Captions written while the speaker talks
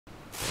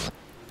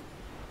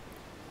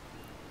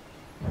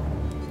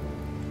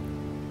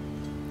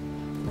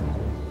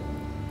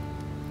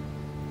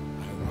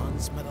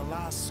Once met a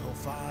lass so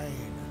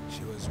fine,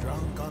 she was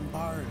drunk on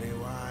barley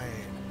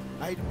wine.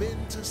 I'd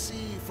been to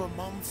sea for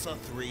months or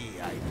 3,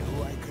 I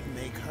knew I could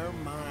make her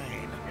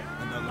mine.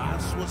 And the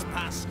lass was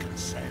past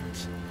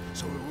consent,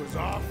 so it was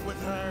off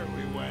with her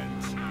we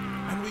went.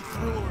 And we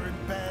threw her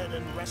in bed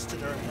and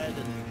rested her head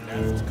and we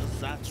left, 'cause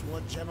that's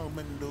what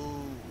gentlemen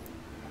do.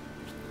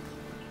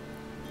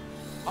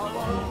 A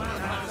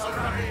woman has a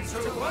right to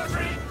a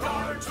drink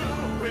or two,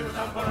 with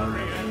a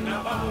worrying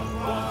about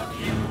what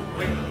you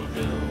will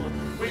do.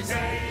 We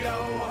say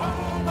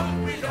oh-ho, but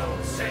we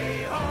don't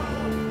say ho,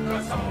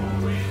 'cause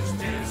ho is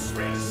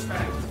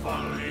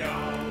disrespectful, yo.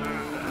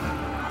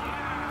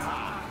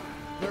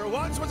 There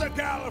once was a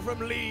gal from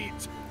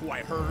Leeds who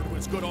I heard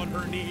was good on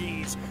her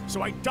knees,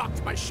 so I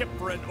docked my ship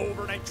for an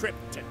overnight trip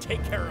to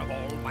take care of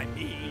all my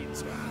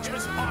needs. She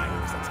was fine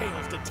as the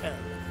tales did tell,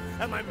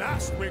 and my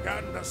mast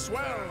began to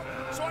swell,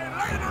 so I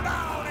laid her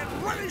down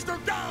and raised her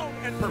down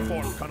and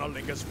performed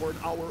cunnilingus for an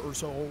hour or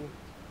so.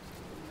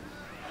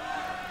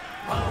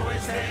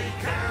 Always take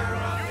care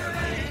of your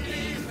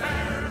lady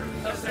fair,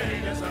 'cause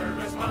they deserve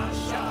as much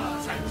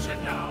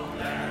attention down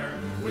there.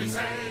 We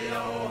say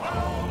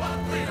oh-ho, but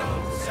we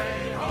don't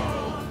say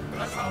ho,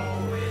 'cause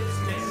ho is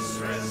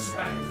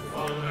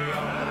disrespectful,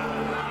 yo.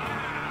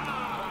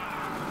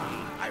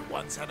 I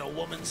once had a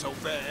woman so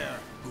fair,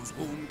 whose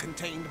womb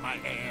contained my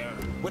heir.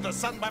 With a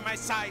son by my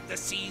side, the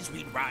seas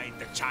we'd ride,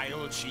 the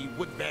child she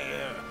would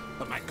bear.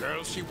 But my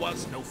girl, she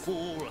was no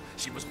fool.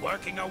 She was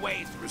working her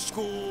way through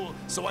school.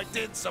 So I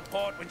did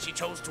support when she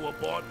chose to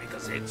abort,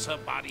 because it's her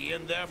body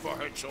in there for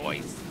her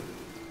choice.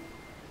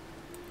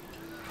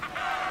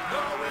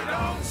 No, we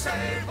don't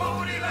say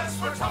booty less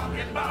we're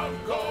talking about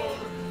gold.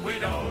 We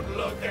don't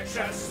look at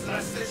chests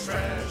less this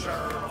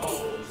treasure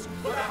holds.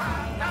 With a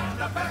hat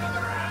and a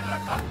feather and a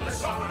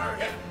cutlass on her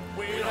hip,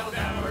 we don't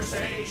ever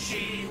say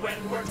she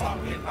when we're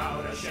talking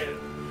about a ship.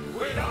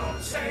 We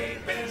don't say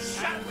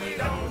bitch and we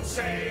don't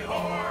say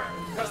whore,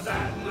 'cause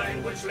that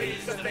language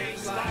leads to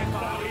things like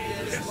body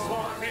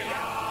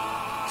dysmorphia.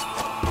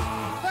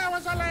 There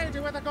was a lady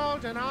with a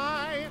golden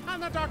eye,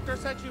 and the doctor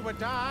said she would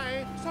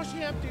die. So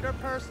she emptied her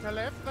purse to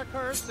lift the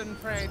curse and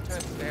prayed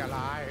to stay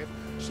alive.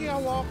 She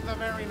awoke the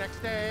very next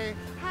day,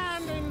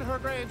 and in her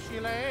grave she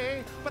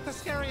lay. But the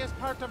scariest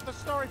part of the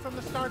story from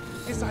the start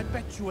is I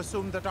bet you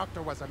assumed the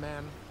doctor was a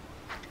man.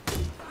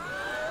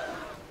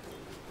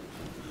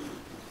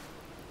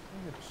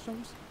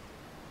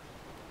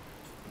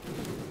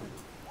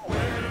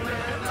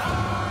 Women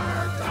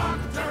are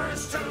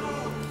doctors too,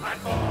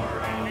 and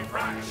for any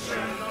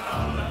fraction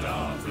of the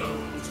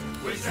blues,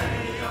 we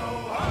say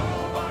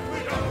oh-ho, but we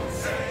don't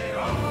say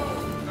ho,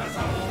 'cause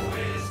ho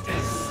is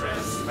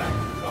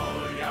disrespectful,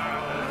 yo.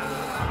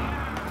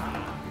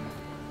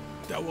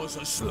 There was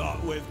a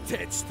slut with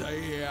tits to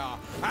hear,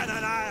 and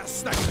an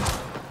ass that